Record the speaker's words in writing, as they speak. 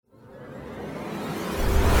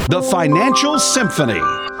The Financial Symphony.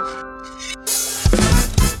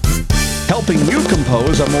 Helping you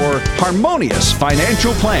compose a more harmonious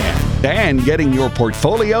financial plan and getting your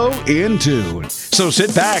portfolio in tune. So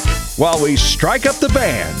sit back while we strike up the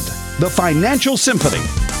band. The Financial Symphony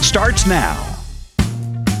starts now.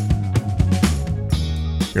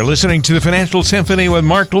 You're listening to the Financial Symphony with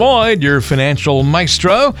Mark Lloyd, your financial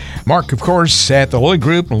maestro. Mark, of course, at the Lloyd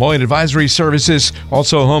Group and Lloyd Advisory Services,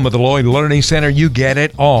 also home of the Lloyd Learning Center. You get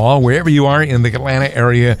it all. Wherever you are in the Atlanta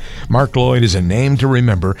area, Mark Lloyd is a name to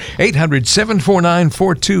remember.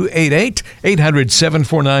 800-749-4288,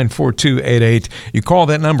 800-749-4288. You call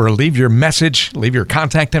that number, leave your message, leave your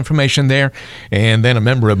contact information there, and then a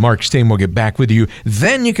member of Mark's team will get back with you.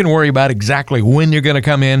 Then you can worry about exactly when you're going to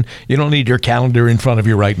come in. You don't need your calendar in front of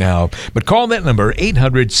you right now, but call that number,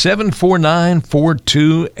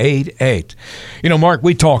 800-749-4288. You know, Mark,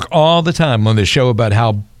 we talk all the time on this show about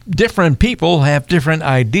how different people have different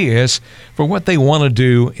ideas for what they want to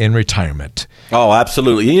do in retirement. Oh,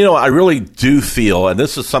 absolutely. You know, I really do feel, and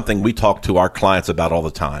this is something we talk to our clients about all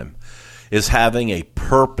the time, is having a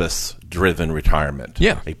purpose-driven retirement.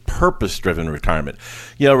 Yeah. A purpose-driven retirement.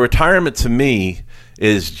 You know, retirement to me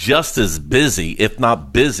is just as busy, if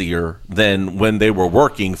not busier, than when they were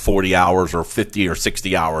working 40 hours or 50 or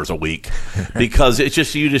 60 hours a week, because it's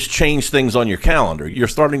just, you just change things on your calendar. You're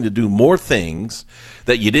starting to do more things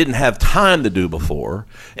that you didn't have time to do before.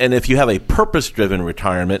 And if you have a purpose-driven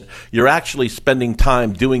retirement, you're actually spending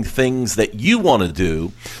time doing things that you want to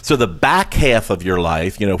do. So the back half of your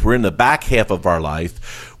life, you know, if we're in the back half of our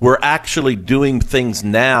life, we're actually doing things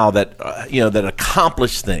now that, that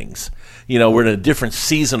accomplish things. You know, we're in a different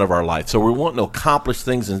season of our life. So we want to accomplish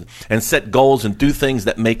things and set goals and do things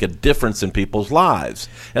that make a difference in people's lives.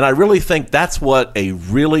 And I really think that's what a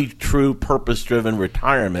really true purpose-driven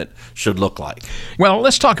retirement should look like. Well,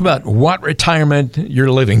 let's talk about what retirement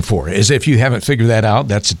you're living for. As if you haven't figured that out,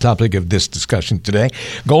 that's the topic of this discussion today.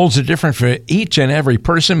 Goals are different for each and every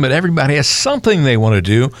person, but everybody has something they want to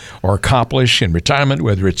do or accomplish in retirement,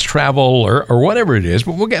 whether it's travel or whatever it is.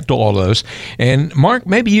 But we'll get to all those. And Mark,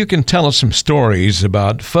 maybe you can tell us some stories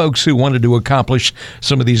about folks who wanted to accomplish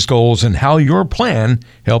some of these goals and how your plan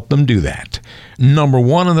helped them do that. Number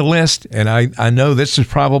one on the list, and I know this is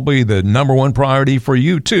probably the number one priority for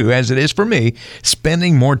you too, as it is for me,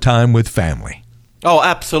 spending more time with family. Oh,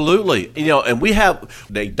 absolutely. You know, and we have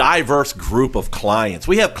a diverse group of clients.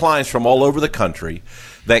 We have clients from all over the country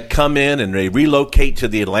that come in and they relocate to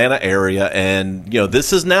the Atlanta area, and,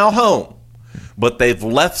 this is now home. But they've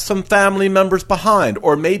left some family members behind,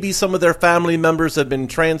 or maybe some of their family members have been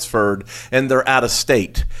transferred and they're out of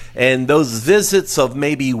state. And those visits of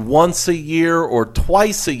maybe once a year or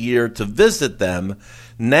twice a year to visit them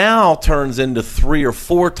now turns into 3 or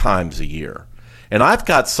 4 times a year. And I've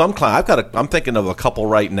got some clients, I'm thinking of a couple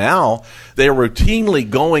right now, they're routinely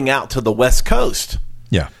going out to the West Coast.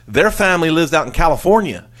 Yeah. Their family lives out in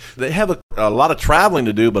California. They have a lot of traveling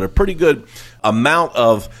to do, but a pretty good amount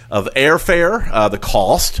of airfare, the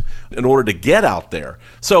cost, in order to get out there.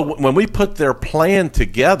 So when we put their plan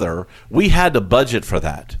together, we had to budget for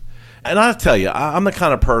that. And I'll tell you, I'm the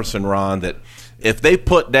kind of person, Ron, that if they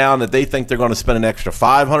put down that they think they're going to spend an extra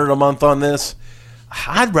 $500 a month on this,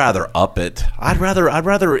 I'd rather up it. I'd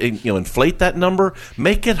rather inflate that number,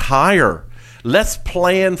 make it higher. Let's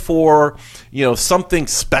plan for, something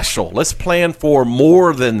special. Let's plan for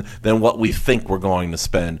more than what we think we're going to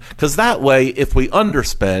spend. Because that way, if we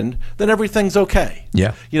underspend, then everything's okay.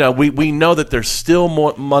 Yeah. We know that there's still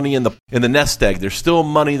more money in the nest egg. There's still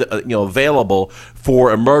money available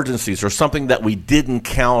for emergencies or something that we didn't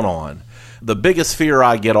count on. The biggest fear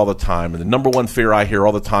I get all the time, and the number one fear I hear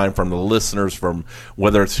all the time from the listeners, from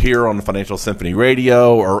whether it's here on the Financial Symphony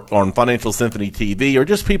Radio or on Financial Symphony TV, or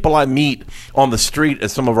just people I meet on the street at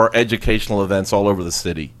some of our educational events all over the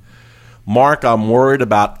city. Mark, I'm worried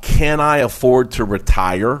about, can I afford to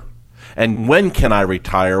retire? And when can I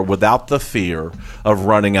retire without the fear of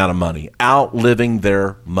running out of money, outliving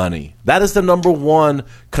their money? That is the number one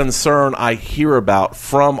concern I hear about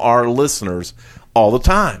from our listeners all the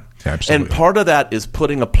time. Absolutely. And part of that is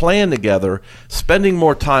putting a plan together. Spending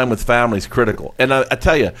more time with family is critical. And I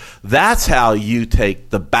tell you, that's how you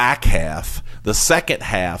take the back half, the second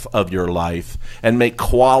half of your life, and make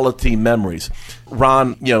quality memories.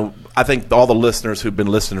 Ron, I think all the listeners who've been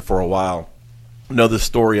listening for a while know the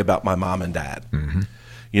story about my mom and dad.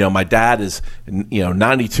 Mm-hmm. My dad is,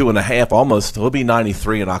 92 and a half, almost. He'll be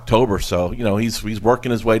 93 in October. So, he's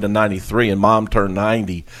working his way to 93, and mom turned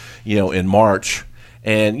 90, in March.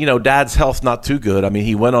 And, Dad's health's not too good. I mean,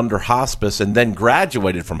 he went under hospice and then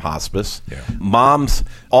graduated from hospice. Yeah. Mom's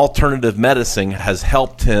alternative medicine has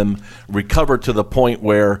helped him recover to the point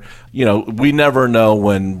where, we never know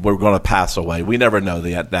when we're going to pass away. We never know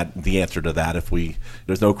the answer to that.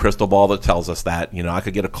 There's no crystal ball that tells us that. I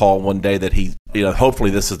could get a call one day that he, hopefully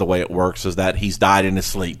this is the way it works, is that he's died in his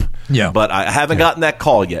sleep. Yeah. But I haven't gotten that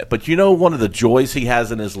call yet. But one of the joys he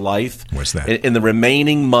has in his life, what's that? In the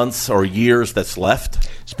remaining months or years that's left?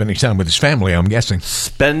 Spending time with his family, I'm guessing.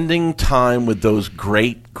 Spending time with those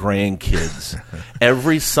great grandkids.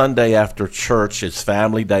 Every Sunday after church is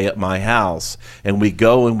family day at my house, and we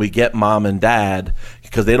go and we get Mom and Dad,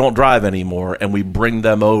 because they don't drive anymore, and we bring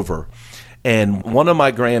them over. And one of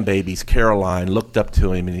my grandbabies, Caroline, looked up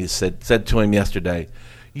to him and he said to him yesterday,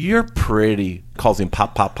 "You're pretty." Calls him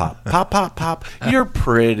Pop, Pop, Pop. Pop, Pop, Pop. "You're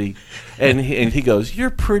pretty." And he goes,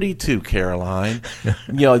 "You're pretty too, Caroline.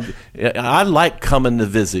 I like coming to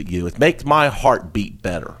visit you. It makes my heart beat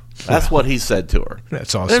better." That's what he said to her.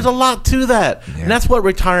 That's awesome. There's a lot to that. Yeah. And that's what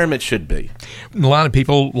retirement should be. A lot of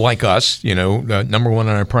people like us, number one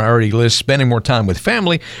on our priority list, spending more time with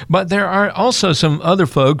family. But there are also some other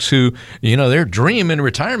folks who, their dream in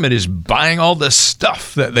retirement is buying all the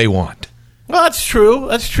stuff that they want. Well, that's true.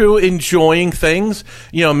 That's true. Enjoying things.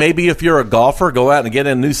 Maybe if you're a golfer, go out and get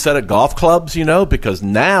a new set of golf clubs, because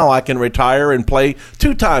now I can retire and play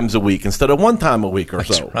 2 times a week instead of 1 time a week or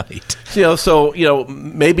so. That's right. So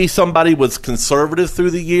maybe somebody was conservative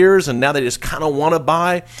through the years and now they just kind of want to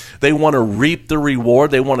buy. They want to reap the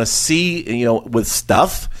reward. They want to see, with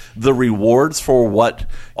stuff, the rewards for what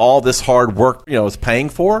all this hard work, is paying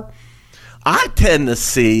for. I tend to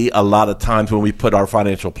see a lot of times when we put our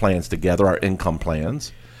financial plans together, our income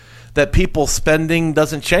plans, that people's spending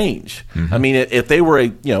doesn't change. Mm-hmm. I mean, if they were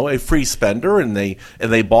a free spender and they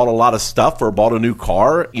bought a lot of stuff or bought a new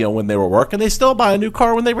car, when they were working, they still buy a new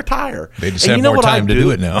car when they retire. They just have more time to do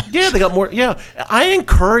it now. Yeah, they got more. Yeah, I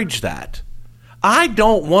encourage that. I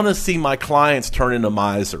don't want to see my clients turn into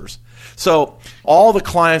misers. So all the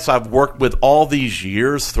clients I've worked with all these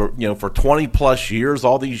years, for 20 plus years,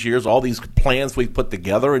 all these plans we've put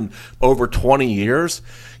together in over 20 years,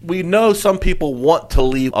 we know some people want to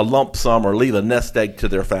leave a lump sum or leave a nest egg to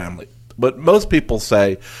their family. But most people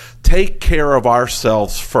say, take care of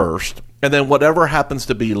ourselves first, and then whatever happens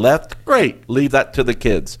to be left, great, leave that to the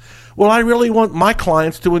kids. Well, I really want my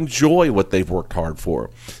clients to enjoy what they've worked hard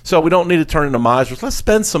for. So we don't need to turn into misers. Let's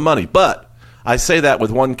spend some money. But I say that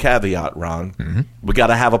with one caveat, Ron. Mm-hmm. We got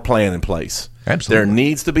to have a plan in place. Absolutely. There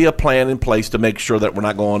needs to be a plan in place to make sure that we're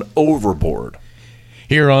not going overboard.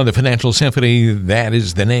 Here on the Financial Symphony, that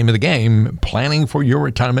is the name of the game, planning for your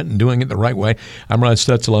retirement and doing it the right way. I'm Ron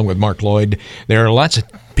Stutz along with Mark Lloyd. There are lots of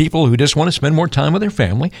people who just want to spend more time with their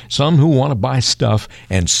family, some who want to buy stuff,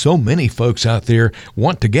 and so many folks out there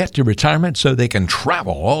want to get to retirement so they can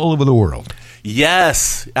travel all over the world.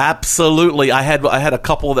 Yes, absolutely. I had a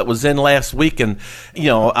couple that was in last week, and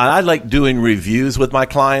I like doing reviews with my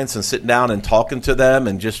clients and sitting down and talking to them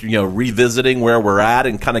and just revisiting where we're at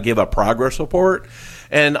and kind of give a progress report.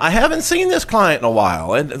 And I haven't seen this client in a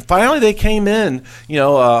while. And finally they came in,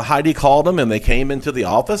 Heidi called them and they came into the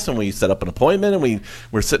office and we set up an appointment and we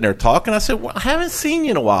were sitting there talking. I said, well, I haven't seen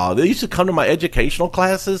you in a while. They used to come to my educational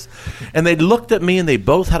classes and they looked at me and they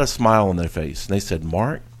both had a smile on their face. And they said,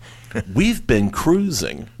 Mark, we've been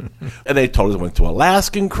cruising. And they told us we went to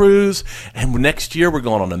Alaskan cruise, and next year we're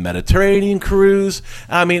going on a Mediterranean cruise.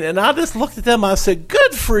 I mean, and I just looked at them, I said,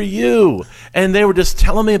 good for you. And they were just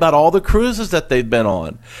telling me about all the cruises that they'd been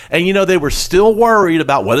on. And, they were still worried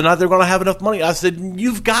about whether or not they're going to have enough money. I said,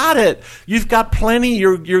 you've got it. You've got plenty.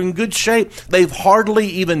 You're in good shape. They've hardly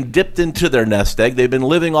even dipped into their nest egg. They've been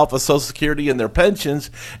living off of Social Security and their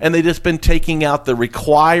pensions, and they've just been taking out the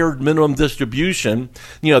required minimum distribution,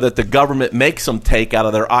 that the government makes them take out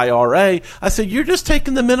of their IRA. I said, you're just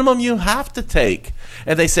taking the minimum you have to take.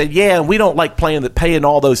 And they said, yeah, and we don't like paying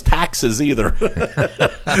all those taxes either.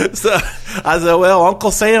 So I said, well,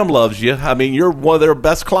 Uncle Sam loves you. I mean, you're one of their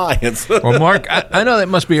best clients. Well, Mark, I know that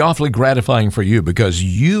must be awfully gratifying for you because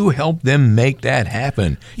you help them make that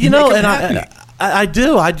happen. And I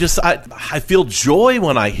do. I feel joy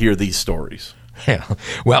when I hear these stories. Yeah.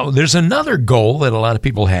 Well, there's another goal that a lot of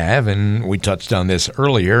people have, and we touched on this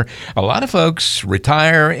earlier. A lot of folks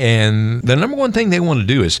retire, and the number one thing they want to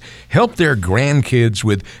do is help their grandkids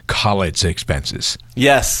with college expenses.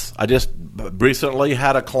 Yes. I just recently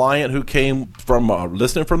had a client who came from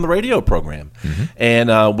listening from the radio program, mm-hmm.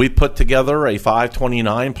 and we put together a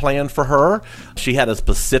 529 plan for her. She had a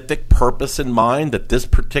specific purpose in mind that this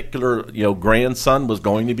particular grandson was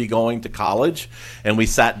going to be going to college, and we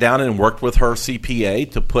sat down and worked with her,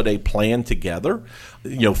 CPA to put a plan together,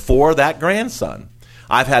 for that grandson.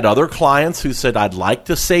 I've had other clients who said, I'd like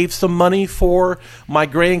to save some money for my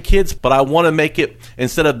grandkids, but I want to make it,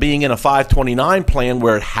 instead of being in a 529 plan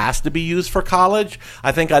where it has to be used for college,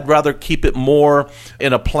 I think I'd rather keep it more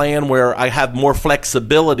in a plan where I have more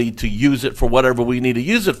flexibility to use it for whatever we need to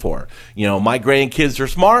use it for. My grandkids are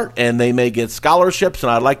smart and they may get scholarships,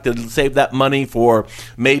 and I'd like to save that money for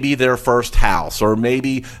maybe their first house, or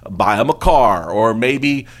maybe buy them a car, or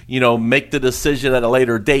maybe, make the decision at a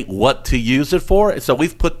later date what to use it for. So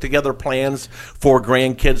we've put together plans for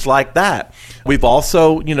grandkids like that. We've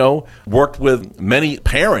also, worked with many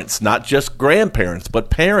parents, not just grandparents, but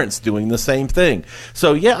parents doing the same thing.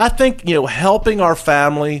 So, I think, helping our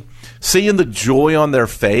family, seeing the joy on their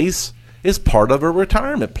face is part of a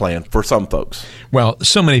retirement plan for some folks. Well,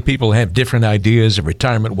 so many people have different ideas of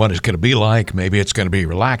retirement, what it's going to be like. Maybe it's going to be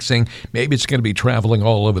relaxing. Maybe it's going to be traveling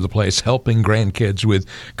all over the place, helping grandkids with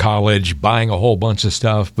college, buying a whole bunch of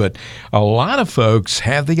stuff. But a lot of folks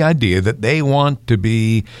have the idea that they want to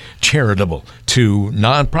be charitable to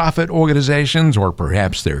nonprofit organizations or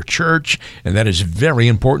perhaps their church, and that is very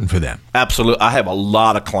important for them. Absolutely. I have a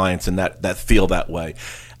lot of clients in that feel that way.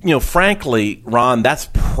 Frankly, Ron, that's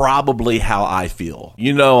probably how I feel.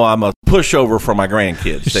 I'm a pushover for my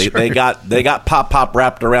grandkids. They got pop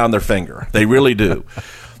wrapped around their finger. They really do.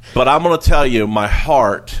 But I'm going to tell you, my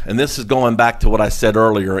heart, and this is going back to what I said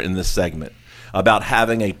earlier in this segment about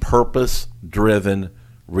having a purpose-driven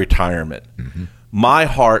retirement. Mm-hmm. My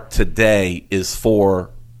heart today is for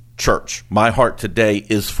church. My heart today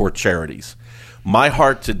is for charities. My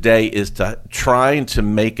heart today is trying to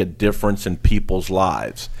make a difference in people's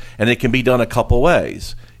lives. And it can be done a couple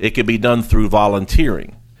ways. It can be done through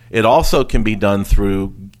volunteering. It also can be done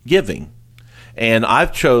through giving. And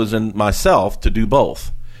I've chosen myself to do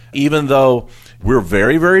both. Even though we're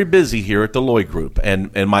very, very busy here at the Lloyd Group,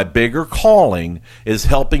 and my bigger calling is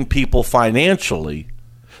helping people financially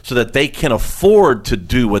so that they can afford to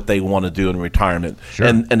do what they want to do in retirement. Sure.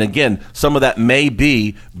 And again, some of that may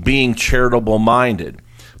be being charitable minded.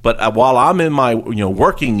 But while I'm in my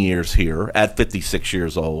working years here at 56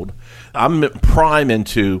 years old, I'm prime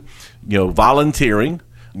into volunteering.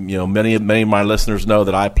 Many of my listeners know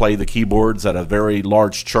that I play the keyboards at a very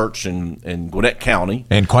large church in Gwinnett County.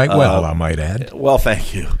 And quite well, I might add. Well,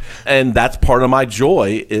 thank you. And that's part of my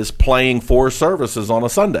joy, is playing 4 services on a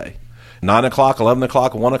Sunday. 9 o'clock, 11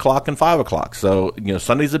 o'clock, 1 o'clock, and 5 o'clock. So,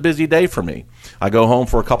 Sunday's a busy day for me. I go home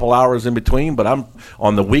for a couple hours in between, but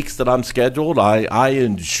on the weeks that I'm scheduled, I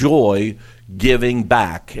enjoy giving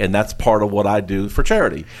back, and that's part of what I do for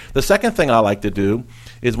charity. The second thing I like to do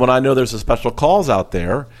is, when I know there's a special cause out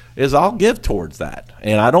there, is I'll give towards that.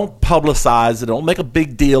 And I don't publicize it, don't make a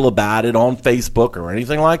big deal about it on Facebook or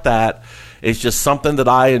anything like that. It's just something that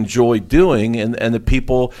I enjoy doing, and the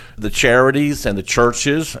people, the charities and the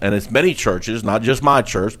churches, and it's many churches, not just my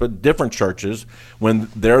church, but different churches, when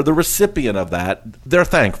they're the recipient of that, they're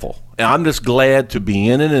thankful. And I'm just glad to be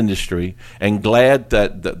in an industry, and glad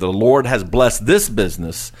that the Lord has blessed this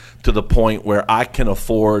business to the point where I can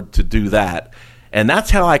afford to do that. And that's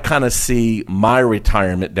how I kind of see my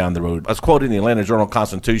retirement down the road. I was quoting the Atlanta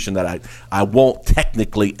Journal-Constitution that I won't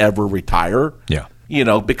technically ever retire. Yeah.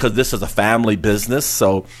 Because this is a family business,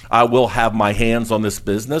 so I will have my hands on this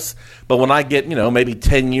business. But when I get, maybe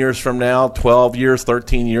 10 years from now, 12 years,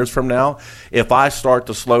 13 years from now, if I start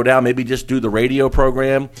to slow down, maybe just do the radio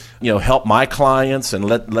program, help my clients and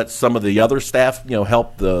let some of the other staff,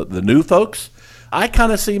 help the new folks, I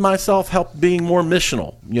kind of see myself being more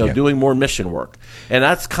missional, doing more mission work. And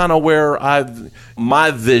that's kind of where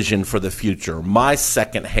my vision for the future, my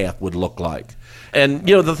second half would look like. And,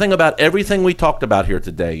 the thing about everything we talked about here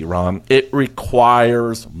today, Ron, it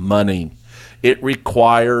requires money. It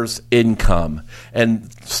requires income.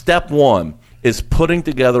 And step one is putting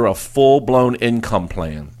together a full-blown income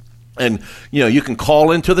plan. And, you can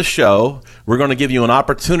call into the show. We're going to give you an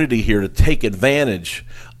opportunity here to take advantage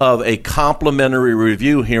of a complimentary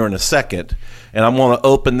review here in a second. And I'm going to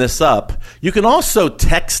open this up. You can also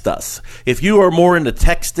text us. If you are more into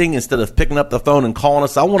texting instead of picking up the phone and calling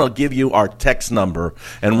us, I want to give you our text number.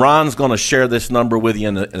 And Ron's going to share this number with you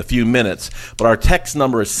in a few minutes. But our text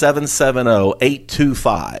number is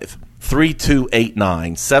 770-825.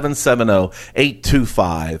 3289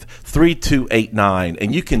 770-825-3289,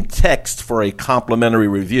 and you can text for a complimentary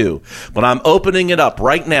review. But I'm opening it up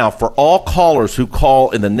right now for all callers who call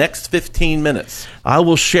in the next 15 minutes. I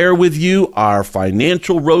will share with you our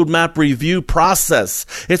financial roadmap review process.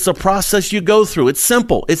 It's a process you go through. It's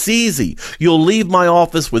simple. It's easy. You'll leave my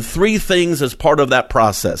office with 3 things as part of that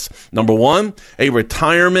process. Number 1, a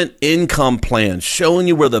retirement income plan showing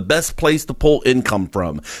you where the best place to pull income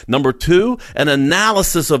from. Number 2, an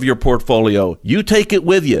analysis of your portfolio. You take it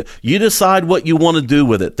with you. You decide what you want to do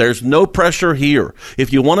with it. There's no pressure here.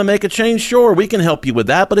 If you want to make a change, sure, we can help you with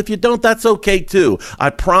that. But if you don't, that's okay too. I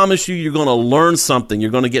promise you, you're going to learn something.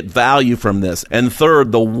 You're going to get value from this. And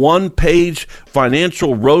third, the 1-page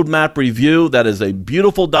financial roadmap review. That is a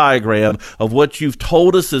beautiful diagram of what you've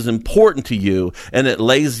told us is important to you. And it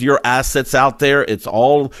lays your assets out there. It's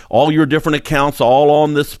all your different accounts all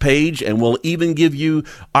on this page. And we'll even give you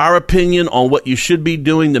our opinion on what you should be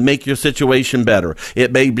doing to make your situation better.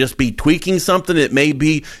 It may just be tweaking something. It may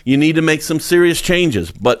be you need to make some serious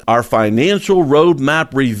changes. But our financial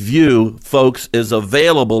roadmap review, folks, is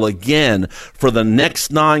available again for the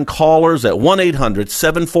next 9 callers at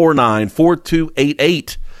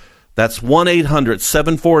 1-800-749-4288. That's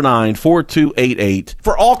 1-800-749-4288.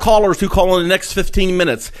 For all callers who call in the next 15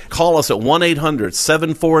 minutes, call us at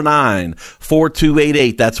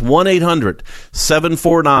 1-800-749-4288. That's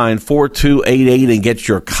 1-800-749-4288 and get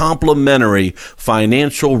your complimentary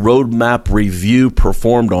financial roadmap review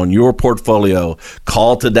performed on your portfolio.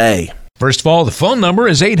 Call today. First of all, the phone number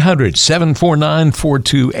is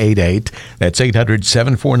 800-749-4288. That's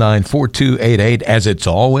 800-749-4288, as it's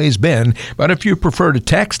always been. But if you prefer to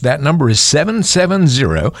text, that number is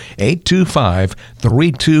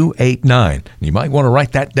 770-825-3289. You might want to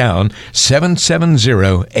write that down,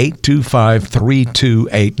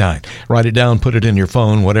 770-825-3289. Write it down, put it in your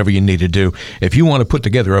phone, whatever you need to do. If you want to put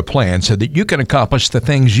together a plan so that you can accomplish the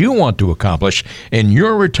things you want to accomplish in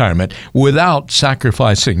your retirement without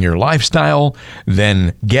sacrificing your lifestyle,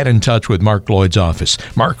 then get in touch with Mark Lloyd's office.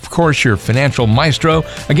 Mark, of course, your financial maestro.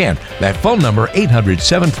 Again, that phone number,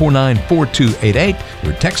 800-749-4288.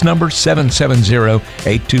 Your text number,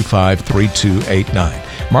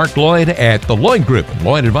 770-825-3289. Mark Lloyd at the Lloyd Group,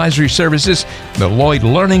 Lloyd Advisory Services, the Lloyd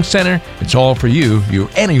Learning Center. It's all for you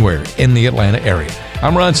anywhere in the Atlanta area.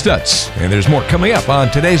 I'm Ron Stutz, and there's more coming up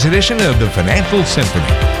on today's edition of the Financial Symphony.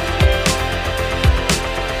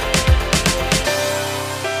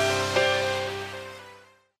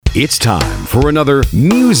 It's time for another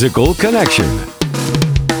Musical Connection,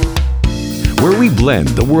 where we blend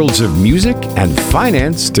the worlds of music and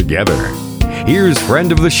finance together. Here's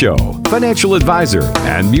friend of the show, financial advisor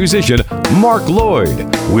and musician Mark Lloyd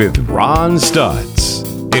with Ron Stutz.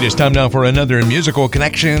 It is time now for another Musical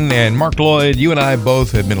Connection, and Mark Lloyd, you and I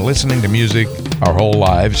both have been listening to music our whole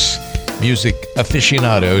lives, music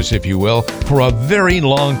aficionados, if you will, for a very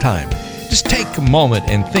long time. Just take a moment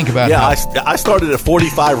and think about how... I started at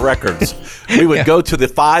 45 records. We would go to the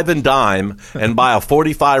 5 and Dime and buy a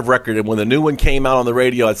 45 record, and when the new one came out on the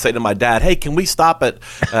radio, I'd say to my dad, hey, can we stop at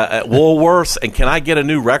Woolworths, and can I get a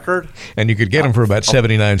new record? And you could get them for about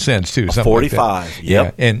 79 cents, too. 45, like that.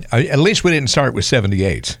 Yep. Yeah, and at least we didn't start with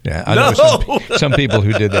 78s. Yeah, I know some people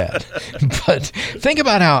who did that. But think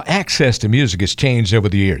about how access to music has changed over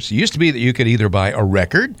the years. It used to be that you could either buy a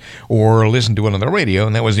record or listen to it on the radio,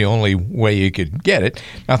 and that was the only way you could get it.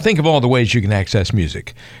 Now think of all the ways you can access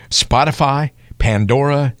music. Spotify,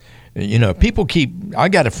 Pandora. You know, I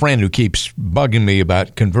got a friend who keeps bugging me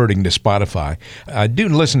about converting to Spotify. I do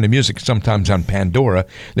listen to music sometimes on Pandora.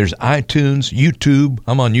 There's iTunes, YouTube.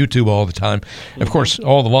 I'm on YouTube all the time. Of course,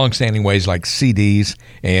 all the long-standing ways like CDs,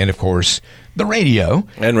 and of course, the radio.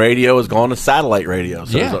 And radio has gone to satellite radio.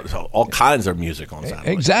 So there's all kinds of music on satellite.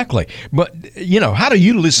 Exactly. But, how do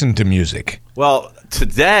you listen to music? Well,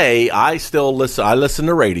 today I still listen. I listen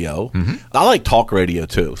to radio. Mm-hmm. I like talk radio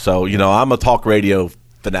too. So, I'm a talk radio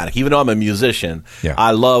fanatic. Even though I'm a musician,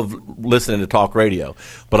 I love listening to talk radio.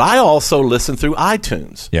 But I also listen through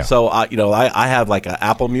iTunes. Yeah. So, I have like a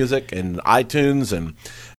Apple Music and iTunes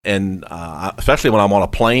and especially when I'm on a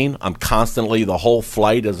plane, I'm constantly, the whole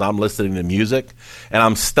flight as I'm listening to music, and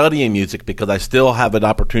I'm studying music because I still have an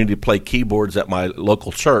opportunity to play keyboards at my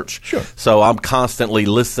local church. Sure. So I'm constantly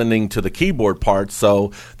listening to the keyboard parts.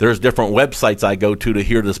 So there's different websites I go to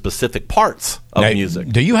hear the specific parts of music.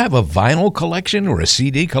 Do you have a vinyl collection or a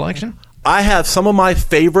CD collection? I have some of my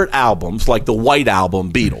favorite albums, like the White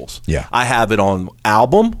Album, Beatles. Yeah. I have it on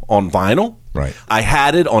album, on vinyl. Right. I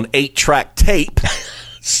had it on 8-track tape.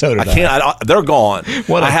 So did I. They're gone.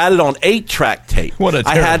 I had it on 8-track tape. What a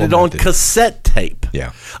terrible I had it on method. cassette tape.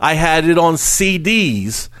 Yeah. I had it on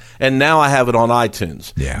CDs, and now I have it on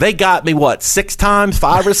iTunes. Yeah. They got me, 5 or 6 times?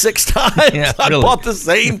 Yeah, I really. bought the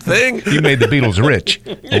same thing. You made the Beatles rich,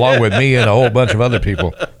 along with me and a whole bunch of other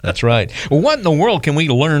people. That's right. Well, what in the world can we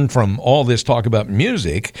learn from all this talk about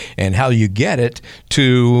music and how you get it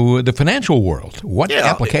to the financial world? What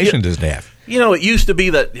application does it have? You know, it used to be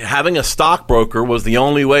that having a stockbroker was the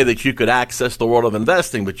only way that you could access the world of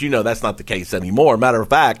investing, but that's not the case anymore. Matter of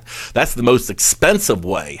fact, that's the most expensive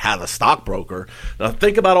way, have a stockbroker. Now,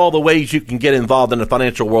 think about all the ways you can get involved in the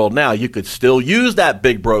financial world now. You could still use that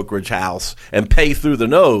big brokerage house and pay through the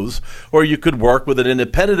nose, or you could work with an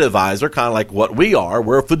independent advisor, kind of like what we are.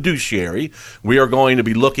 We're a fiduciary. We are going to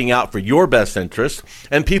be looking out for your best interest,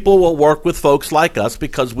 and people will work with folks like us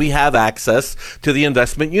because we have access to the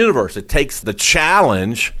investment universe. It takes the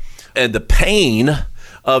challenge and the pain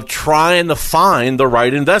of trying to find the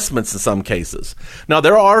right investments in some cases. Now,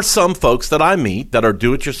 there are some folks that I meet that are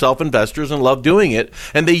do-it-yourself investors and love doing it,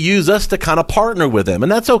 and they use us to kind of partner with them,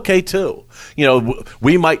 and that's okay too.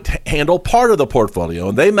 We might handle part of the portfolio,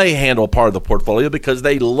 and they may handle part of the portfolio because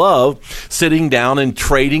they love sitting down and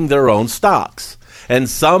trading their own stocks. And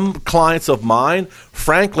some clients of mine,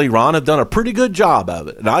 frankly, Ron, have done a pretty good job of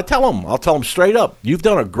it. And I'll tell them straight up, you've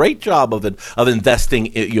done a great job of investing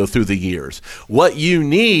through the years. What you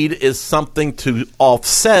need is something to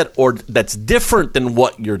offset or that's different than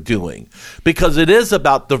what you're doing, because it is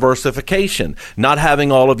about diversification, not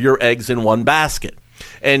having all of your eggs in one basket.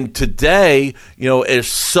 And today, there's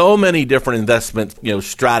so many different investment,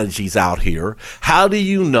 strategies out here. How do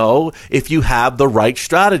you know if you have the right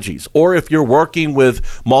strategies? Or if you're working with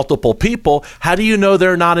multiple people, how do you know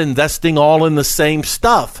they're not investing all in the same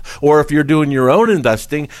stuff? Or if you're doing your own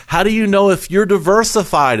investing, how do you know if you're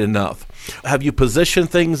diversified enough? Have you positioned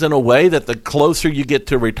things in a way that the closer you get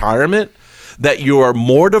to retirement, that you are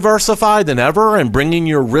more diversified than ever and bringing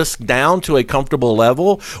your risk down to a comfortable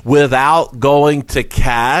level without going to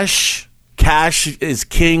cash? Cash is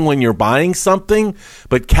king when you're buying something,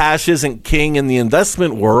 but cash isn't king in the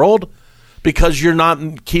investment world because you're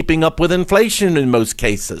not keeping up with inflation in most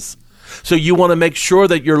cases. So you want to make sure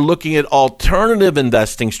that you're looking at alternative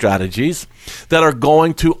investing strategies that are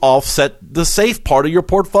going to offset the safe part of your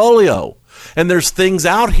portfolio. And there's things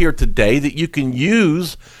out here today that you can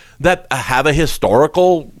use that have a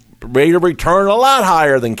historical rate of return a lot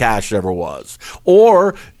higher than cash ever was,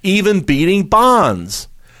 or even beating bonds.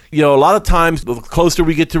 A lot of times, the closer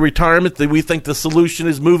we get to retirement, we think the solution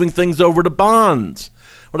is moving things over to bonds.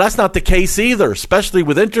 Well, that's not the case either, especially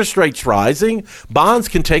with interest rates rising. Bonds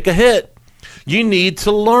can take a hit. You need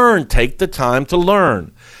to learn. Take the time to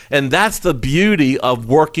learn. And that's the beauty of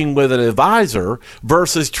working with an advisor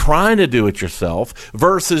versus trying to do it yourself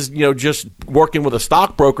versus, just working with a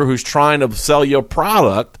stockbroker who's trying to sell you a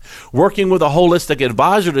product. Working with a holistic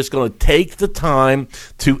advisor that's going to take the time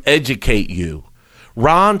to educate you.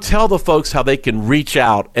 Ron, tell the folks how they can reach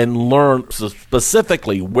out and learn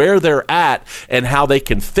specifically where they're at and how they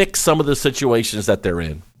can fix some of the situations that they're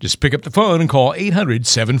in. Just pick up the phone and call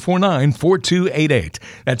 800-749-4288.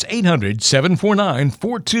 That's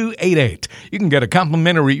 800-749-4288. You can get a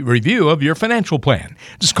complimentary review of your financial plan.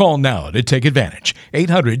 Just call now to take advantage.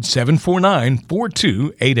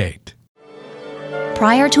 800-749-4288.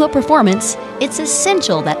 Prior to a performance, it's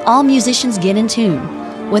essential that all musicians get in tune.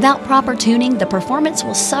 Without proper tuning, the performance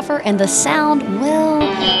will suffer and the sound,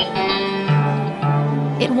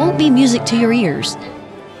 it won't be music to your ears.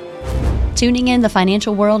 Tuning in the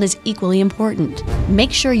financial world is equally important.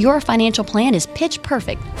 Make sure your financial plan is pitch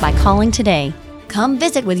perfect by calling today. Come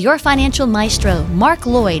visit with your financial maestro, Mark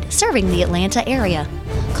Lloyd, serving the Atlanta area.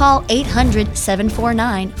 Call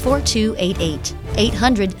 800-749-4288.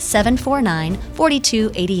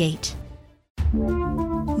 800-749-4288.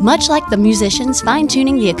 Much like the musicians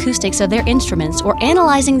fine-tuning the acoustics of their instruments or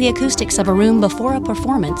analyzing the acoustics of a room before a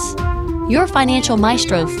performance, your financial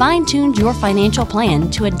maestro fine-tuned your financial plan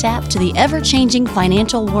to adapt to the ever-changing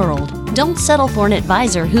financial world. Don't settle for an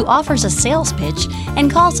advisor who offers a sales pitch and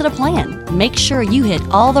calls it a plan. Make sure you hit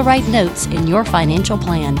all the right notes in your financial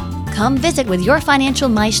plan. Come visit with your financial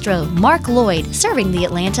maestro, Mark Lloyd, serving the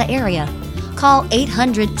Atlanta area. Call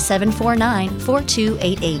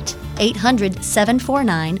 800-749-4288.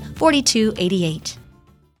 800-749-4288.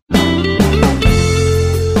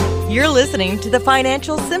 You're listening to The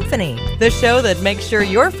Financial Symphony, the show that makes sure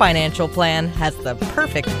your financial plan has the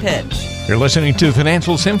perfect pitch. You're listening to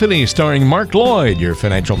Financial Symphony starring Mark Lloyd, your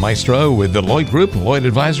financial maestro with the Lloyd Group, Lloyd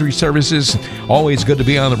Advisory Services. Always good to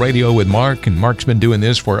be on the radio with Mark, and Mark's been doing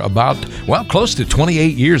this for about, close to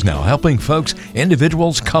 28 years now, helping folks,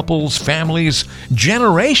 individuals, couples, families,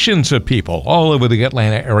 generations of people all over the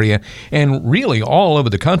Atlanta area and really all over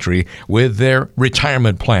the country with their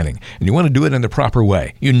retirement planning. And you want to do it in the proper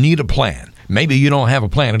way. You need a plan. Maybe you don't have a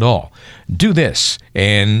plan at all. Do this,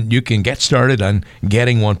 and you can get started on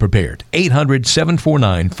getting one prepared.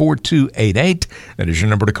 800-749-4288. That is your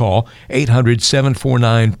number to call,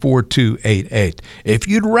 800-749-4288. If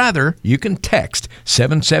you'd rather, you can text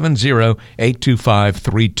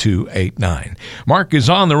 770-825-3289. Mark is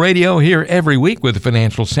on the radio here every week with the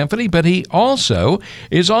Financial Symphony, but he also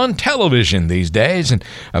is on television these days. And,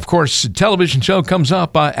 of course, the television show comes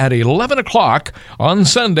up at 11 o'clock on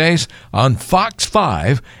Sundays on Fox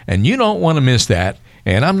 5, and you don't want to miss that.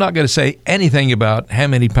 And I'm not going to say anything about how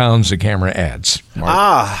many pounds the camera adds.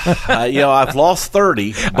 I've lost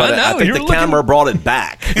 30, but I think the camera brought it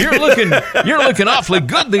back. You're looking awfully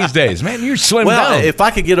good these days, man. You're slimmed down. If I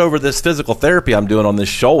could get over this physical therapy I'm doing on this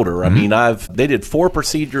shoulder, I mean, they did 4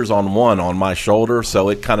 procedures on one on my shoulder, so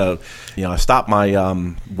it kind of, I stopped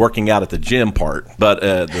my working out at the gym part. But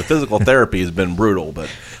the physical therapy has been brutal. But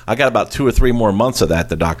I got about 2 or 3 more months of that,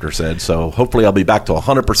 the doctor said. So hopefully I'll be back to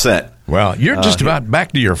 100%. Well, you're just about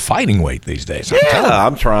back to your fighting weight these days.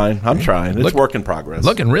 I'm trying. It's work in progress.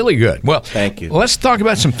 Looking really good. Well, thank you. Let's talk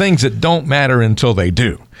about some things that don't matter until they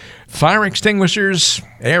do. Fire extinguishers,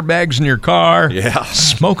 airbags in your car,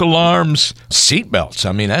 smoke alarms, seat belts.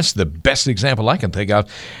 I mean, that's the best example I can think of.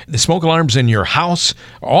 The smoke alarms in your house,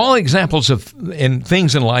 all examples of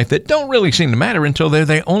things in life that don't really seem to matter until they're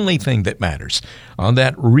the only thing that matters. On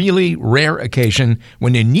that really rare occasion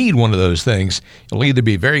when you need one of those things, you'll either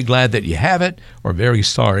be very glad that you have it or very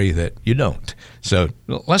sorry that you don't. So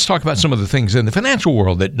let's talk about some of the things in the financial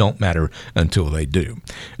world that don't matter until they do.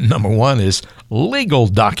 Number one is legal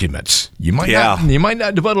documents. You might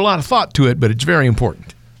not devote a lot of thought to it, but it's very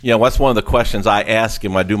important. That's one of the questions I ask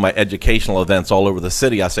when I do my educational events all over the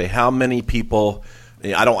city. I say, how many people,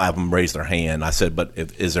 I don't have them raise their hand. I said, but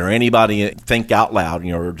is there anybody, think out loud,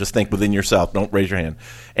 or just think within yourself, don't raise your hand.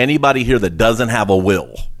 Anybody here that doesn't have a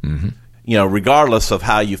will? Regardless of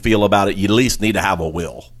how you feel about it, you at least need to have a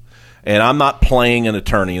will. And I'm not playing an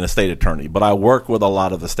attorney, an estate attorney, but I work with a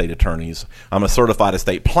lot of estate attorneys. I'm a certified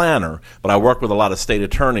estate planner, but I work with a lot of estate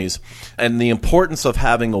attorneys. And the importance of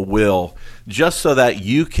having a will, just so that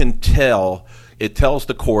you can it tells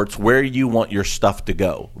the courts where you want your stuff to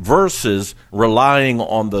go versus relying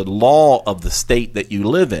on the law of the state that you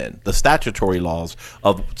live in, the statutory laws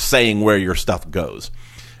of saying where your stuff goes.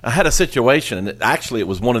 I had a situation, and actually it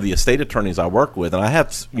was one of the estate attorneys I work with, and I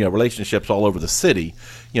have relationships all over the city,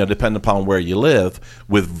 depending upon where you live,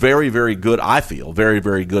 with very, very good, I feel, very,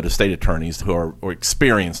 very good estate attorneys who are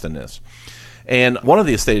experienced in this. And one of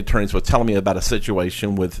the estate attorneys was telling me about a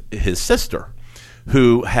situation with his sister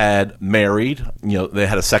who had married, they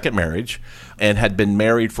had a second marriage, and had been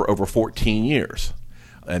married for over 14 years.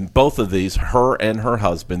 And both of these, her and her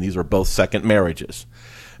husband, these are both second marriages.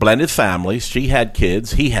 Blended families. She had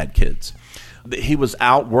kids. He had kids. He was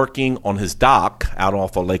out working on his dock out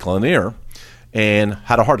off of Lake Lanier and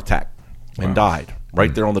had a heart attack and died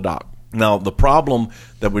right there on the dock. Now, the problem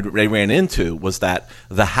that they ran into was that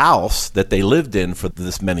the house that they lived in for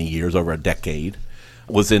this many years, over a decade,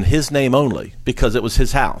 was in his name only because it was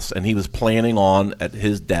his house. And he was planning on, at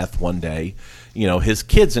his death one day, his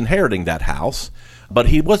kids inheriting that house. But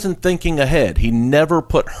he wasn't thinking ahead. He never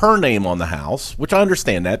put her name on the house, which I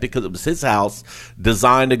understand that because it was his house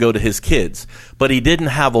designed to go to his kids. But he didn't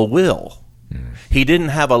have a will. He didn't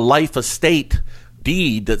have a life estate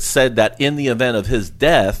deed that said that in the event of his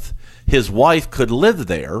death, his wife could live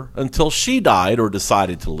there until she died or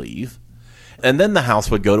decided to leave. And then the house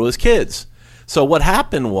would go to his kids. So what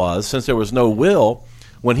happened was, since there was no will,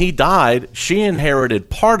 when he died, she inherited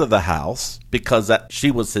part of the house because she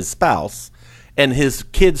was his spouse. And his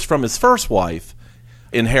kids from his first wife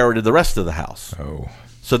inherited the rest of the house.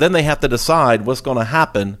 So then they have to decide what's going to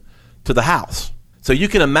happen to the house. So you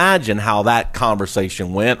can imagine how that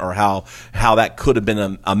conversation went, or how that could have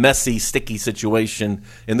been a messy, sticky situation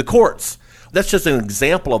in the courts. That's just an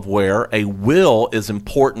example of where a will is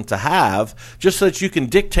important to have, just so that you can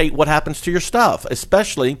dictate what happens to your stuff,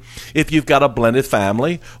 especially if you've got a blended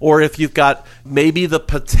family, or if you've got maybe the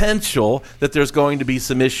potential that there's going to be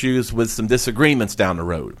some issues with some disagreements down the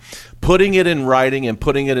road. Putting it in writing and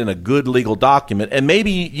putting it in a good legal document, and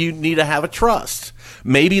maybe you need to have a trust.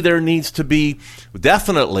 Maybe there needs to be,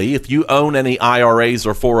 definitely, if you own any IRAs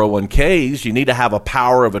or 401ks, you need to have a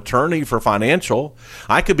power of attorney for financial.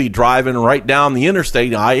 I could be driving right down the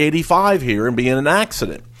interstate, I-85 here, and be in an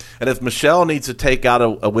accident. And if Michelle needs to take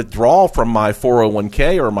out a withdrawal from my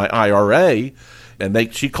 401k or my IRA,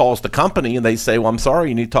 and she calls the company and they say, well, I'm sorry,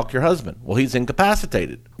 you need to talk to your husband. Well, he's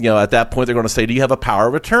incapacitated. At that point, they're going to say, do you have a power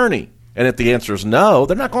of attorney? And if the answer is no,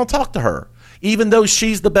 they're not going to talk to her. Even though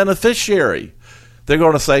she's the beneficiary, they're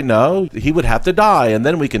going to say, no, he would have to die, and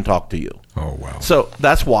then we can talk to you. Oh, wow. So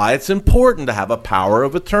that's why it's important to have a power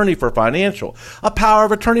of attorney for financial, a power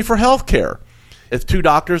of attorney for health care. If two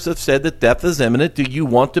doctors have said that death is imminent, do you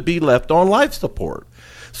want to be left on life support?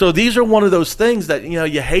 So these are one of those things that,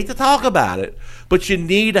 you hate to talk about it, but you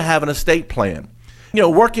need to have an estate plan.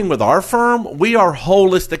 Working with our firm, we are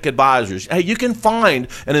holistic advisors. Hey, you can find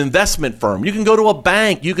an investment firm. You can go to a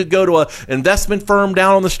bank. You could go to an investment firm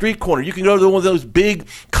down on the street corner. You can go to one of those big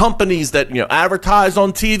companies that, advertise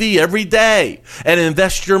on TV every day and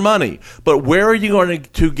invest your money. But where are you going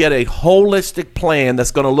to get a holistic plan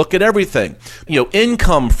that's going to look at everything?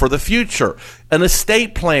 Income for the future, an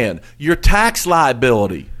estate plan, your tax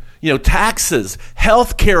liability, taxes,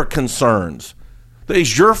 healthcare concerns.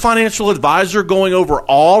 Is your financial advisor going over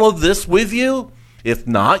all of this with you? If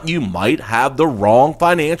not, you might have the wrong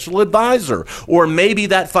financial advisor. Or maybe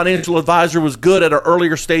that financial advisor was good at an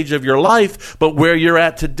earlier stage of your life, but where you're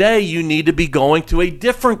at today, you need to be going to a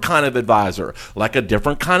different kind of advisor, like a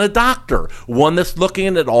different kind of doctor, one that's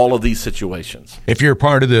looking at all of these situations. If you're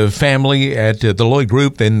part of the family at the Lloyd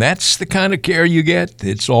Group, then that's the kind of care you get.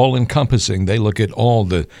 It's all encompassing. They look at all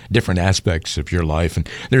the different aspects of your life. And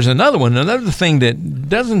there's another thing that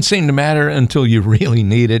doesn't seem to matter until you really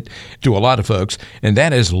need it to a lot of folks, and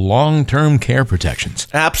that is long-term care protections.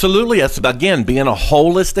 Absolutely. That's, again, being a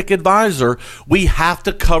holistic advisor, we have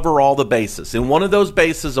to cover all the bases. And one of those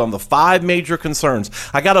bases on the 5 major concerns,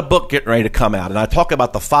 I got a book getting ready to come out, and I talk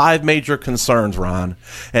about the 5 major concerns, Ron.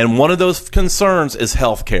 And one of those concerns is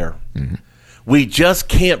health care. Mm-hmm. We just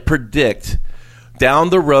can't predict down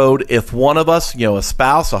the road if one of us, a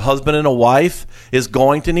spouse, a husband and a wife, is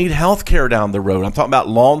going to need health care down the road. I'm talking about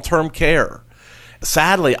long-term care.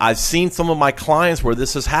 Sadly, I've seen some of my clients where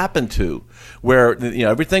this has happened to, where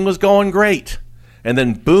everything was going great, and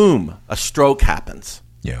then boom, a stroke happens.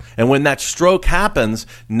 Yeah. And when that stroke happens,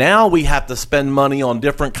 now we have to spend money on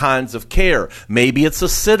different kinds of care. Maybe it's a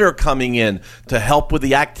sitter coming in to help with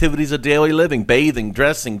the activities of daily living, bathing,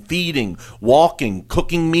 dressing, feeding, walking,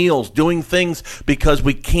 cooking meals, doing things because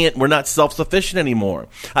we're not self-sufficient anymore.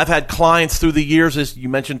 I've had clients through the years, as you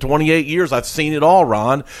mentioned, 28 years, I've seen it all,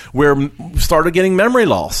 Ron, where started getting memory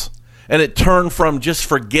loss. And it turned from just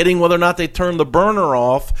forgetting whether or not they turned the burner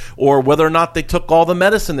off or whether or not they took all the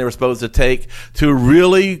medicine they were supposed to take to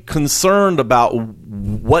really concerned about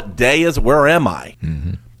what day is, where am I?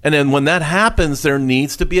 Mm-hmm. And then when that happens, there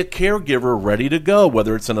needs to be a caregiver ready to go,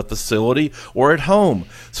 whether it's in a facility or at home.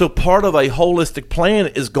 So part of a holistic plan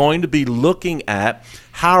is going to be looking at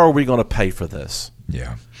how are we going to pay for this?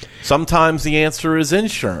 Yeah. Sometimes the answer is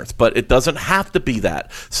insurance, but it doesn't have to be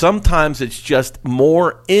that. Sometimes it's just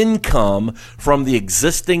more income from the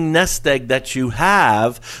existing nest egg that you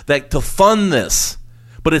have to fund this.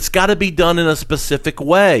 But it's got to be done in a specific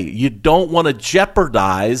way. You don't want to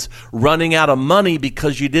jeopardize running out of money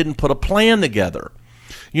because you didn't put a plan together.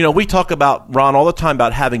 We talk about, Ron, all the time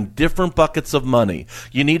about having different buckets of money.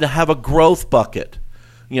 You need to have a growth bucket.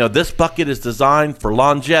 This bucket is designed for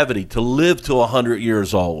longevity, to live to 100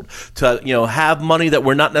 years old, to, have money that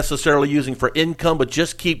we're not necessarily using for income, but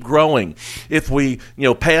just keep growing. If we,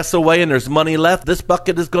 pass away and there's money left, this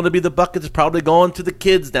bucket is going to be the bucket that's probably going to the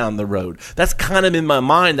kids down the road. That's kind of in my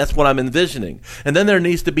mind. That's what I'm envisioning. And then there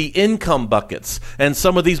needs to be income buckets. And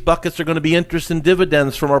some of these buckets are going to be interest and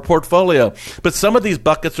dividends from our portfolio. But some of these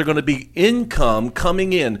buckets are going to be income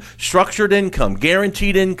coming in, structured income,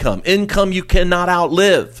 guaranteed income, income you cannot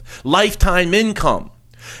outlive. Lifetime income.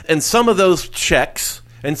 And some of those checks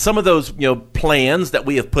and some of those plans that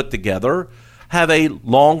we have put together have a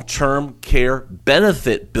long-term care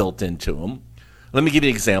benefit built into them. Let me give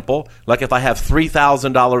you an example. Like if I have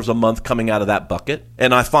 $3,000 a month coming out of that bucket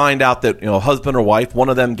and I find out that husband or wife, one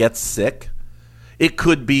of them gets sick, it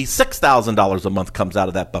could be $6,000 a month comes out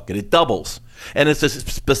of that bucket. It doubles. And it's a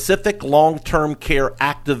specific long-term care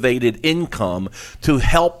activated income to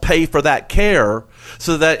help pay for that care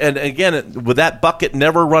so that, and again, with that bucket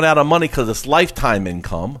never run out of money because it's lifetime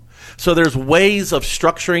income. So there's ways of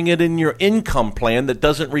structuring it in your income plan that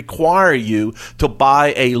doesn't require you to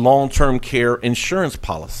buy a long-term care insurance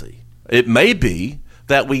policy. It may be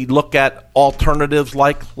that we look at alternatives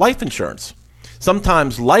like life insurance.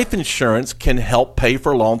 Sometimes life insurance can help pay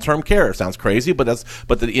for long-term care. It sounds crazy, but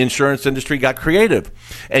the insurance industry got creative.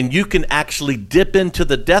 And you can actually dip into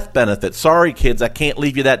the death benefit. Sorry, kids, I can't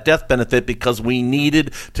leave you that death benefit because we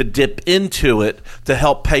needed to dip into it to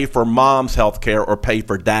help pay for mom's health care or pay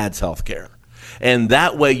for dad's health care. And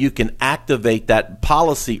that way you can activate that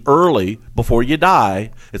policy early before you die.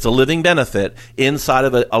 It's a living benefit inside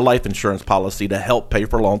of a life insurance policy to help pay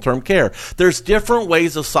for long-term care. There's different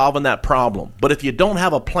ways of solving that problem. But if you don't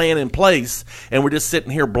have a plan in place and we're just sitting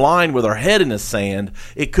here blind with our head in the sand,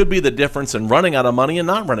 it could be the difference in running out of money and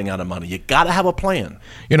not running out of money. You got to have a plan.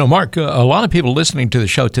 You know, Mark, a lot of people listening to the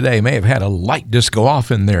show today may have had a light just go off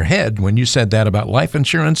in their head when you said that about life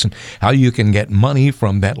insurance and how you can get money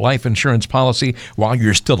from that life insurance policy while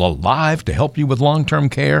you're still alive to help you with long-term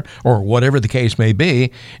care or whatever the case may be.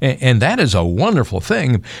 And that is a wonderful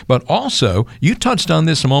thing. But also, you touched on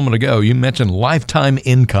this a moment ago. You mentioned lifetime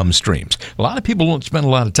income streams. A lot of people don't spend a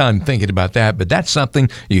lot of time thinking about that, but that's something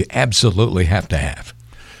you absolutely have to have.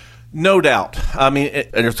 No doubt. I mean,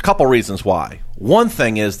 there's a couple reasons why. One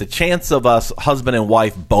thing is the chance of us, husband and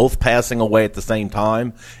wife, both passing away at the same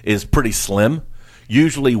time is pretty slim.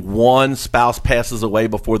 Usually one spouse passes away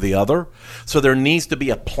before the other. So there needs to be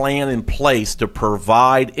a plan in place to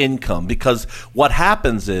provide income, because what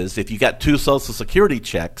happens is if you got 2 Social Security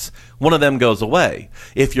checks, one of them goes away.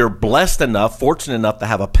 If you're blessed enough, fortunate enough to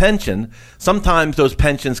have a pension, sometimes those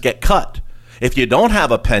pensions get cut. If you don't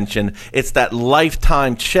have a pension, it's that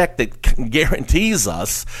lifetime check that guarantees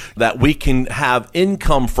us that we can have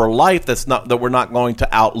income for life that we're not going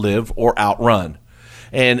to outlive or outrun.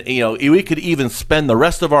 And, you know, we could even spend the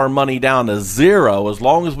rest of our money down to zero as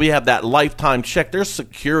long as we have that lifetime check. There's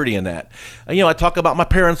security in that. And, you know, I talk about my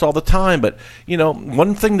parents all the time, but, you know,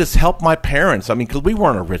 one thing that's helped my parents, I mean, because we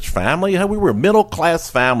weren't a rich family. We were a middle-class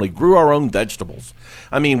family, grew our own vegetables.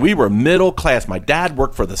 I mean, we were middle class. My dad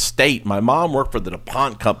worked for the state. My mom worked for the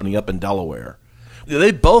DuPont company up in Delaware.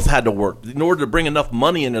 They both had to work in order to bring enough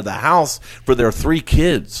money into the house for their 3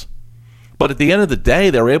 kids. But at the end of the day,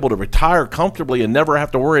 they were able to retire comfortably and never have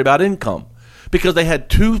to worry about income because they had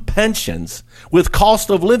 2 pensions with cost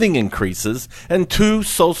of living increases and 2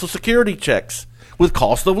 Social Security checks with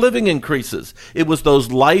cost of living increases. It was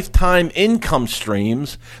those lifetime income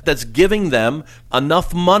streams that's giving them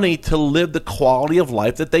enough money to live the quality of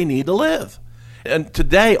life that they need to live. And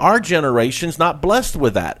today, our generation's not blessed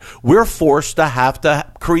with that. We're forced to have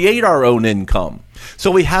to create our own income. So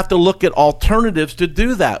we have to look at alternatives to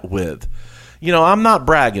do that with. You know, I'm not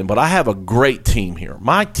bragging, but I have a great team here.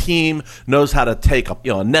 My team knows how to take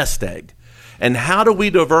a nest egg. And how do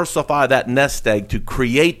we diversify that nest egg to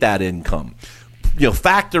create that income? You know,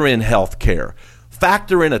 factor in health care,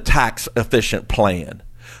 factor in a tax-efficient plan,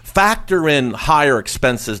 factor in higher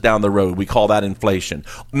expenses down the road. We call that inflation.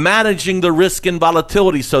 Managing the risk and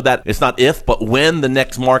volatility so that it's not if, but when the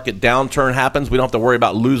next market downturn happens, we don't have to worry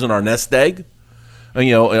about losing our nest egg.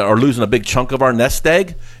 You know, or losing a big chunk of our nest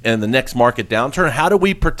egg in the next market downturn. How do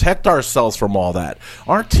we protect ourselves from all that?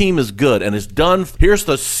 Our team is good and it's done. Here's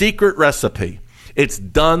the secret recipe. It's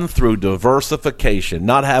done through diversification,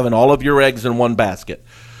 not having all of your eggs in one basket.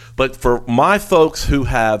 But for my folks who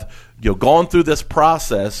have gone through this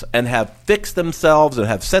process and have fixed themselves and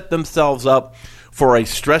have set themselves up for a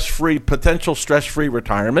potential stress-free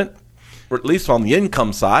retirement, or at least on the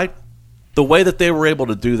income side, the way that they were able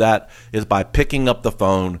to do that is by picking up the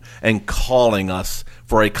phone and calling us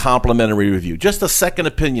for a complimentary review. Just a second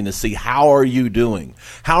opinion to see how are you doing?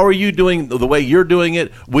 How are you doing the way you're doing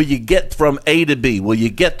it? Will you get from A to B? Will you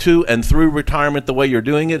get to and through retirement the way you're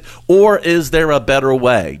doing it? Or is there a better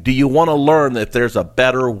way? Do you want to learn if there's a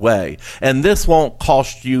better way? And this won't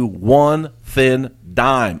cost you one thin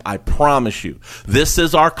dime. I promise you. This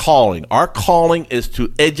is our calling. Our calling is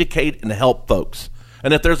to educate and help folks.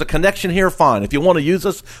 And if there's a connection here, fine. If you want to use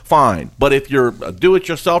us, fine. But if you're a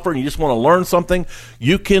do-it-yourselfer and you just want to learn something,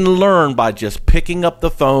 you can learn by just picking up the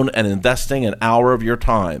phone and investing an hour of your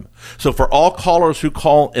time. So for all callers who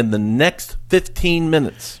call in the next 15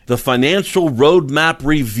 minutes, the Financial Roadmap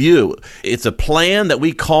Review. It's a plan that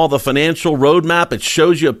we call the Financial Roadmap. It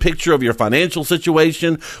shows you a picture of your financial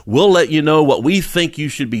situation. We'll let you know what we think you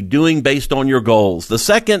should be doing based on your goals. The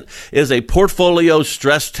second is a portfolio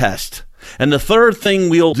stress test. And the third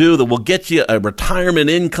thing we'll do that will get you a retirement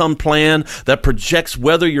income plan that projects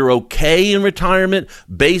whether you're okay in retirement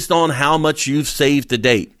based on how much you've saved to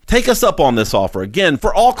date. Take us up on this offer. Again,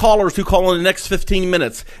 for all callers who call in the next 15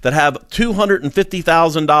 minutes that have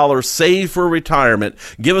 $250,000 saved for retirement,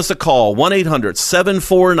 give us a call,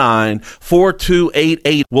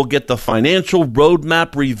 1-800-749-4288. We'll get the financial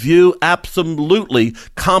roadmap review absolutely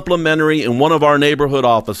complimentary in one of our neighborhood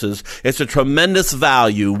offices. It's a tremendous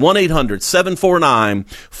value.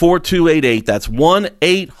 1-800-749-4288. That's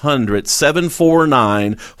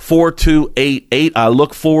 1-800-749-4288. I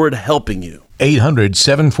look forward to helping you.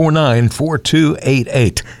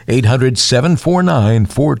 800-749-4288.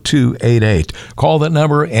 800-749-4288. Call that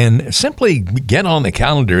number and simply get on the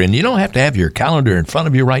calendar. And you don't have to have your calendar in front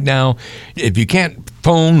of you right now. If you can't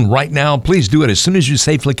phone right now, please do it as soon as you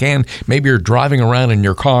safely can. Maybe you're driving around in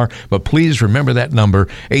your car, but please remember that number,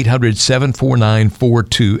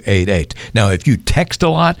 800-749-4288. Now, if you text a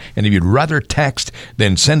lot, and if you'd rather text,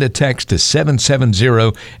 then send a text to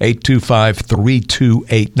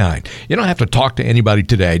 770-825-3289. You don't have to talk to anybody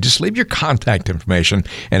today. Just leave your contact information,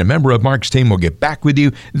 and a member of Mark's team will get back with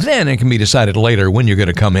you. Then it can be decided later when you're going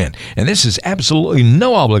to come in. And this is absolutely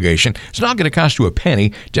no obligation. It's not going to cost you a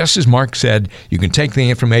penny. Just as Mark said, you can take the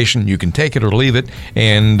information, you can take it or leave it,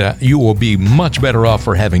 and you will be much better off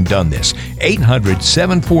for having done this.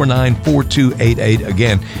 800-749-4288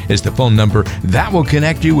 again is the phone number. That will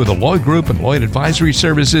connect you with the Lloyd Group and Lloyd Advisory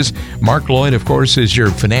Services. Mark Lloyd, of course, is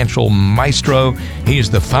your financial maestro. He is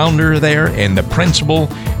the founder there and the principal,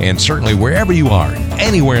 and certainly wherever you are,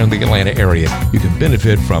 anywhere in the Atlanta area, you can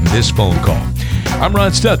benefit from this phone call. I'm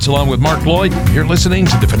Ron Stutz along with Mark Lloyd. You're listening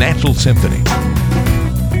to the Financial Symphony.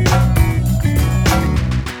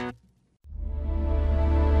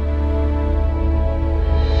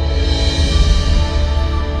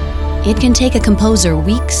 It can take a composer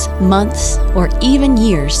weeks, months, or even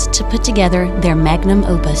years to put together their magnum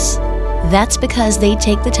opus. That's because they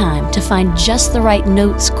take the time to find just the right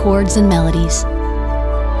notes, chords, and melodies.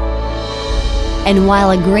 And while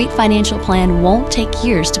a great financial plan won't take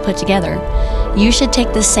years to put together, you should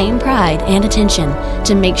take the same pride and attention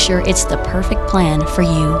to make sure it's the perfect plan for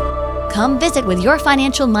you. Come visit with your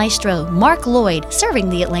financial maestro, Mark Lloyd, serving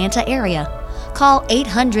the Atlanta area. Call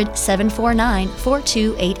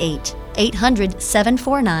 800-749-4288.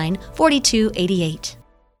 800-749-4288.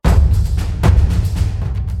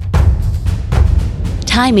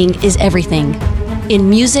 Timing is everything, in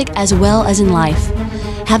music as well as in life.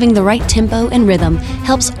 Having the right tempo and rhythm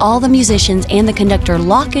helps all the musicians and the conductor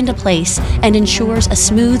lock into place and ensures a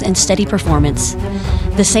smooth and steady performance.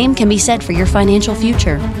 The same can be said for your financial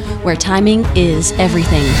future, where timing is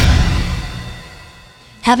everything.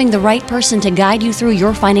 Having the right person to guide you through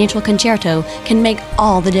your financial concerto can make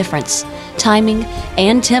all the difference. Timing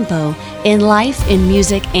and tempo in life, in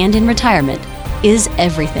music, and in retirement is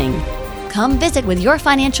everything. Come visit with your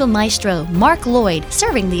financial maestro, Mark Lloyd,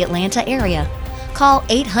 serving the Atlanta area. Call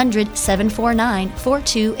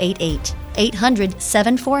 800-749-4288.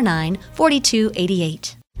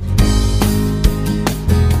 800-749-4288.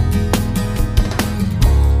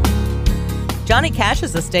 Johnny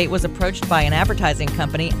Cash's estate was approached by an advertising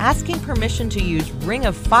company asking permission to use Ring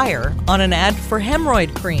of Fire on an ad for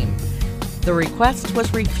hemorrhoid cream. The request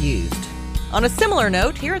was refused. On a similar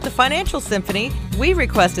note, here at the Financial Symphony, we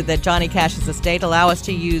requested that Johnny Cash's estate allow us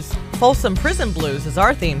to use Folsom Prison Blues as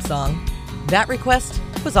our theme song. That request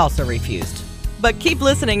was also refused. But keep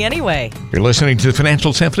listening anyway. You're listening to the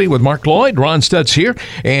Financial Symphony with Mark Lloyd. Ron Stutz here.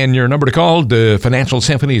 And your number to call, the Financial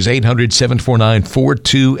Symphony, is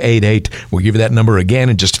 800-749-4288. We'll give you that number again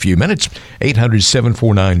in just a few minutes.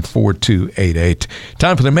 800-749-4288.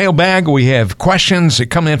 Time for the mailbag. We have questions that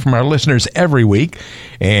come in from our listeners every week.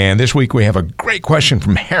 And this week we have a great question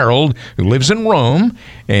from Harold, who lives in Rome.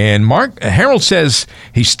 And Harold says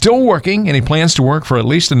he's still working and he plans to work for at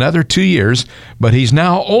least another 2 years, but he's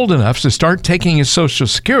now old enough to start taking his Social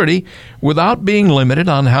Security without being limited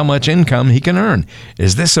on how much income he can earn.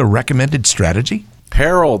 Is this a recommended strategy?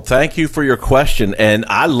 Harold, thank you for your question. And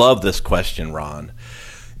I love this question, Ron.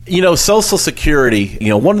 You know, Social Security,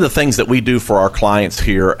 one of the things that we do for our clients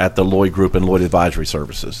here at the Lloyd Group and Lloyd Advisory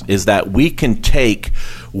Services is that we can take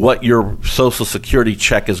what your Social Security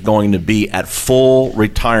check is going to be at full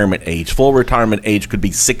retirement age. Full retirement age could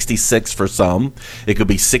be 66 for some. It could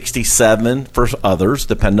be 67 for others,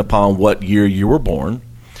 depending upon what year you were born.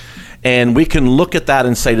 And we can look at that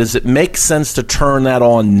and say, does it make sense to turn that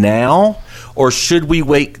on now, or should we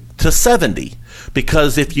wait to 70?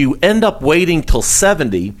 Because if you end up waiting till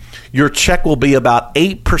 70, your check will be about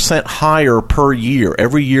 8% higher per year,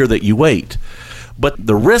 every year that you wait. But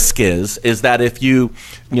the risk is that if you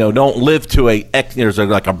don't live to there's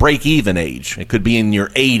like a break-even age. It could be in your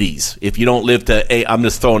 80s. If you don't live to, I'm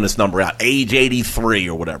just throwing this number out, age 83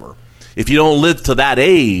 or whatever. If you don't live to that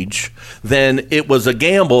age, then it was a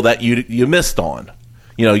gamble that you missed on.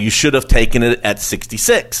 You should have taken it at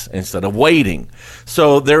 66 instead of waiting.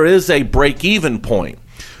 So there is a break-even point.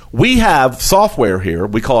 We have software here,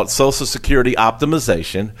 we call it Social Security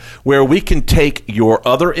Optimization, where we can take your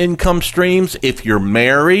other income streams. If you're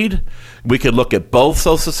married, we could look at both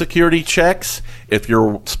Social Security checks. If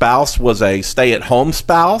your spouse was a stay-at-home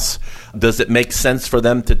spouse, does it make sense for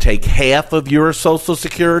them to take half of your Social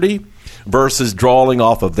Security versus drawing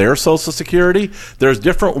off of their Social Security? There's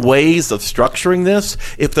different ways of structuring this.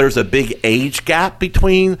 If there's a big age gap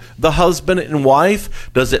between the husband and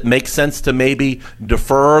wife, does it make sense to maybe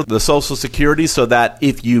defer the Social Security so that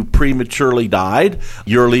if you prematurely died,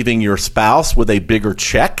 you're leaving your spouse with a bigger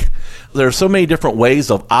check? There are so many different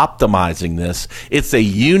ways of optimizing this. It's a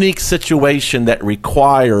unique situation that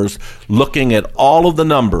requires looking at all of the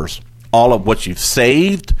numbers, all of what you've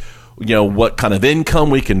saved, what kind of income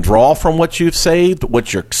we can draw from what you've saved,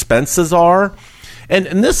 what your expenses are. And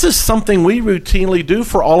this is something we routinely do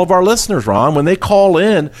for all of our listeners, Ron. When they call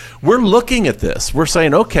in, we're looking at this. We're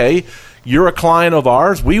saying, okay, you're a client of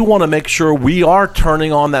ours. We want to make sure we are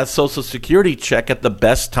turning on that Social Security check at the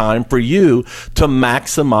best time for you to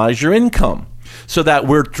maximize your income, so that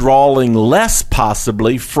we're drawing less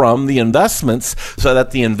possibly from the investments, so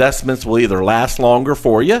that the investments will either last longer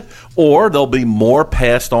for you or they'll be more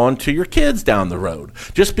passed on to your kids down the road,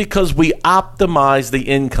 just because we optimize the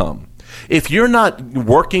income. If you're not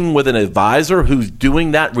working with an advisor who's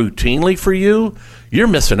doing that routinely for you, you're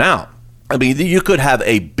missing out. I mean, you could have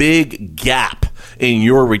a big gap in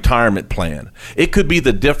your retirement plan. It could be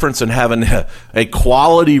the difference in having a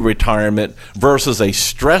quality retirement versus a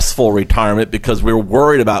stressful retirement because we're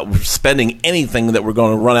worried about spending anything that we're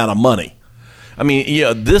going to run out of money. I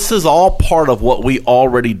mean, this is all part of what we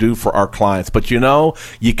already do for our clients. But, you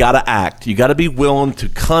got to act. You got to be willing to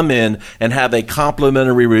come in and have a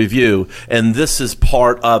complimentary review. And this is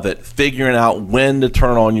part of it, figuring out when to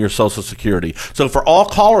turn on your Social Security. So for all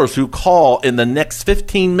callers who call in the next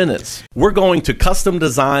 15 minutes, we're going to custom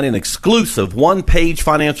design an exclusive one-page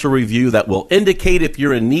financial review that will indicate if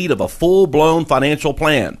you're in need of a full-blown financial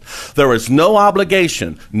plan. There is no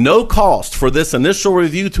obligation, no cost for this initial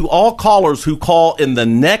review to all callers who call in the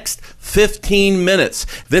next 15 minutes.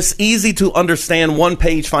 This easy to understand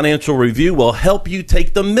one-page financial review will help you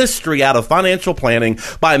take the mystery out of financial planning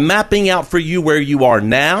by mapping out for you where you are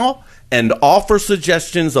now and offer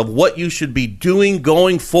suggestions of what you should be doing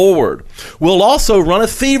going forward. We'll also run a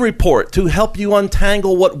fee report to help you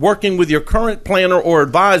untangle what working with your current planner or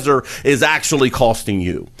advisor is actually costing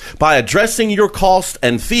you. By addressing your costs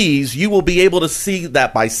and fees, you will be able to see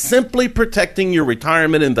that by simply protecting your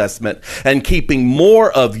retirement investment and keeping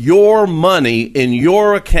more of your money in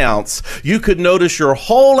your accounts, you could notice your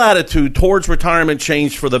whole attitude towards retirement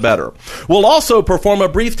change for the better. We'll also perform a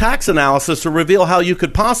brief tax analysis to reveal how you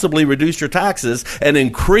could possibly reduce your taxes and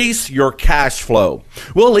increase your cash flow.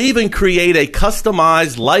 We'll even create a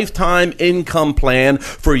customized lifetime income plan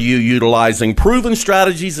for you, utilizing proven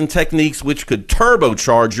strategies and techniques which could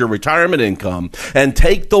turbocharge your retirement income and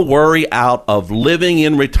take the worry out of living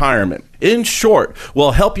in retirement. In short,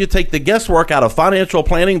 we'll help you take the guesswork out of financial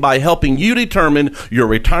planning by helping you determine your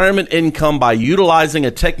retirement income by utilizing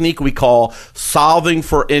a technique we call solving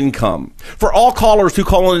for income. For all callers who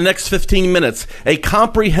call in the next 15 minutes, a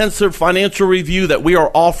comprehensive financial review that we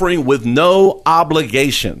are offering with no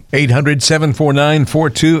obligation.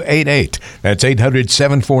 800-749-4288. That's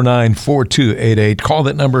 800-749-4288. Call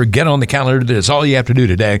that number. Get on the calendar. That's all you have to do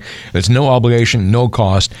today. There's no obligation, no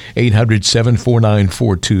cost.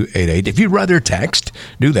 800-749-4288. If you'd rather text,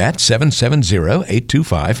 do that,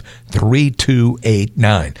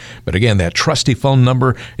 770-825-3289. But again, that trusty phone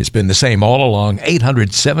number has been the same all along,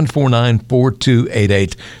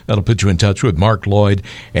 800-749-4288. That'll put you in touch with Mark Lloyd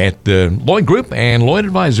at the Lloyd Group and Lloyd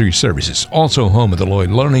Advisory Services, also home of the Lloyd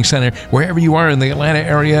Learning Center. Wherever you are in the Atlanta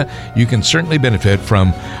area, you can certainly benefit from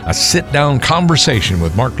a sit-down conversation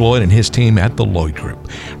with Mark Lloyd and his team at the Lloyd Group.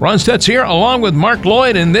 Ron Stutz here, along with Mark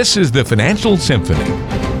Lloyd, and this is the Financial Symphony.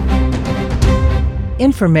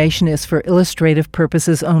 Information is for illustrative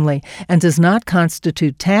purposes only and does not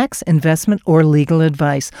constitute tax, investment, or legal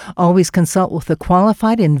advice. Always consult with a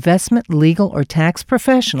qualified investment, legal, or tax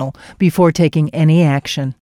professional before taking any action.